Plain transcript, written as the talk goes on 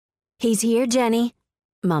"He's here, Jennie,"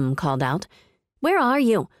 Mum called out. "Where are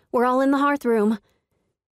you? We're all in the hearth room."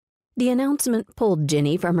 The announcement pulled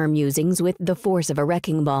Jennie from her musings with the force of a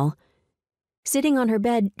wrecking ball. Sitting on her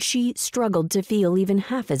bed, she struggled to feel even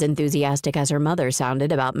half as enthusiastic as her mother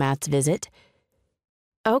sounded about Matt's visit.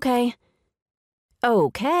 "Okay."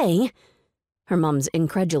 "Okay?" Her mum's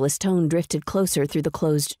incredulous tone drifted closer through the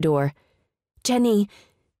closed door. "Jennie,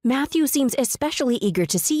 Matthew seems especially eager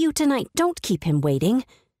to see you tonight. Don't keep him waiting."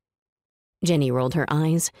 Jennie rolled her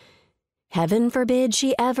eyes. Heaven forbid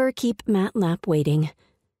she ever keep Matt Lapp waiting.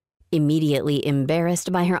 Immediately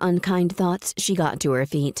embarrassed by her unkind thoughts, she got to her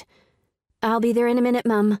feet. "I'll be there in a minute,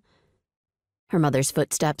 Mum." Her mother's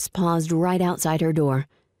footsteps paused right outside her door.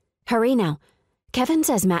 "Hurry now. Kevin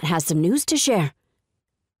says Matt has some news to share."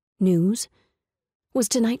 News? Was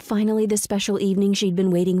tonight finally the special evening she'd been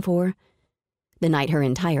waiting for? The night her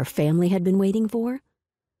entire family had been waiting for?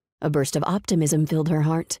 A burst of optimism filled her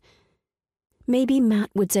heart. Maybe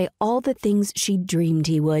Matt would say all the things she'd dreamed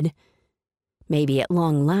he would. Maybe at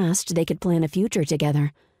long last they could plan a future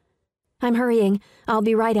together. "I'm hurrying. I'll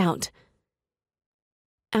be right out."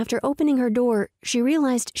 After opening her door, she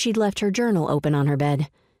realized she'd left her journal open on her bed.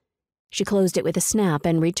 She closed it with a snap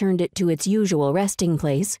and returned it to its usual resting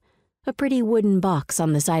place, a pretty wooden box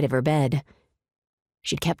on the side of her bed.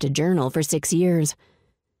 She'd kept a journal for 6 years.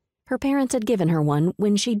 Her parents had given her one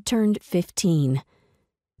when she'd turned 15.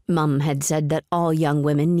 Mum had said that all young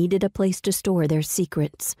women needed a place to store their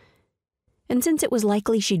secrets. And since it was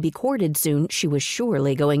likely she'd be courted soon, she was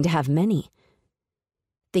surely going to have many.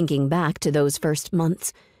 Thinking back to those first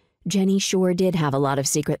months, Jennie sure did have a lot of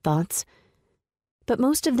secret thoughts. But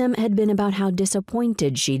most of them had been about how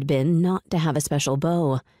disappointed she'd been not to have a special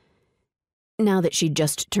beau. Now that she'd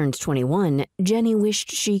just turned 21, Jennie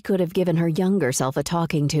wished she could have given her younger self a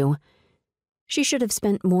talking to. She should have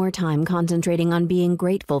spent more time concentrating on being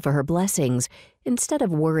grateful for her blessings instead of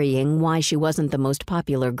worrying why she wasn't the most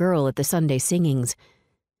popular girl at the Sunday singings.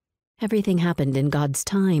 Everything happened in God's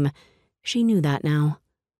time. She knew that now.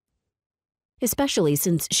 Especially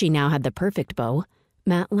since she now had the perfect beau,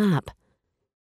 Matt Lapp.